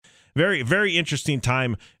very, very interesting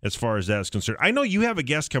time as far as that is concerned. I know you have a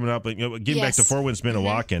guest coming up, getting back to Four Winds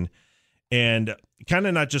Minnewacan, and kind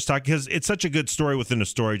of not just talk, because it's such a good story within a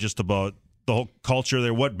story just about the whole culture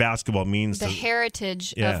there, what basketball means. The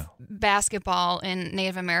heritage of basketball in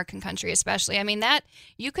Native American country especially. I mean, that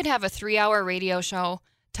you could have a 3-hour radio show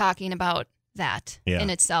talking about that in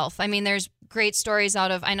itself. I mean, there's great stories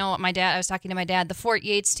out of, I know I was talking to my dad, the Fort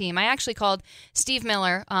Yates team. I actually called Steve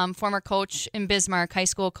Miller, former coach in Bismarck, high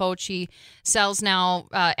school coach. He sells now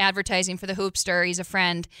advertising for the Hoopster. He's a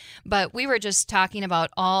friend. But we were just talking about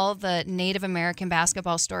all the Native American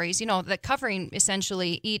basketball stories, that covering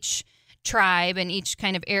essentially each tribe and each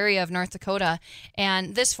kind of area of North Dakota.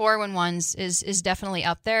 And this 4-1-1s is definitely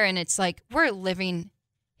up there. And it's like we're living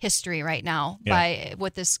history right now by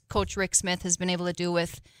what this coach Rick Smith has been able to do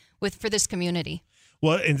with for this community.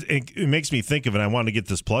 Well, it makes me think of it. I want to get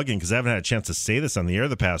this plug in because I haven't had a chance to say this on the air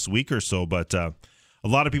the past week or so, but a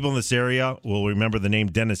lot of people in this area will remember the name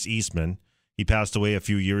Dennis Eastman. He passed away a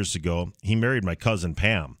few years ago. He married my cousin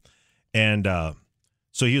Pam. And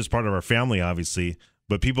so he was part of our family, obviously.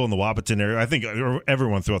 But people in the Wahpeton area, I think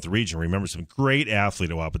everyone throughout the region remembers him. Great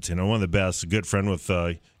athlete at Wahpeton, one of the best. A good friend with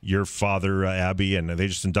your father, Abby, and they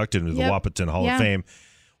just inducted him to the Wahpeton Hall of Fame.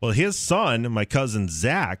 Well, his son, my cousin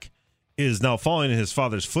Zach, is now following in his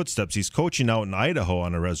father's footsteps. He's coaching out in Idaho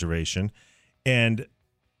on a reservation, and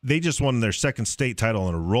they just won their second state title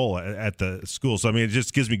in a row at the school. So, I mean, it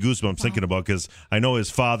just gives me goosebumps thinking about, because I know his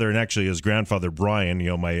father and actually his grandfather, Brian,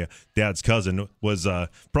 my dad's cousin, was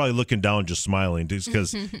probably looking down just smiling just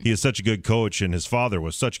because he is such a good coach, and his father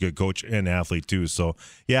was such a good coach and athlete too. So,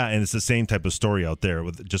 yeah, and it's the same type of story out there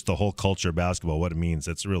with just the whole culture of basketball, what it means.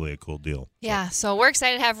 It's really a cool deal. Yeah, so we're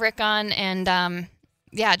excited to have Rick on and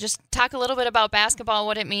just talk a little bit about basketball,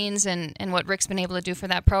 what it means, and what Rick's been able to do for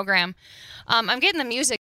that program. I'm getting the music.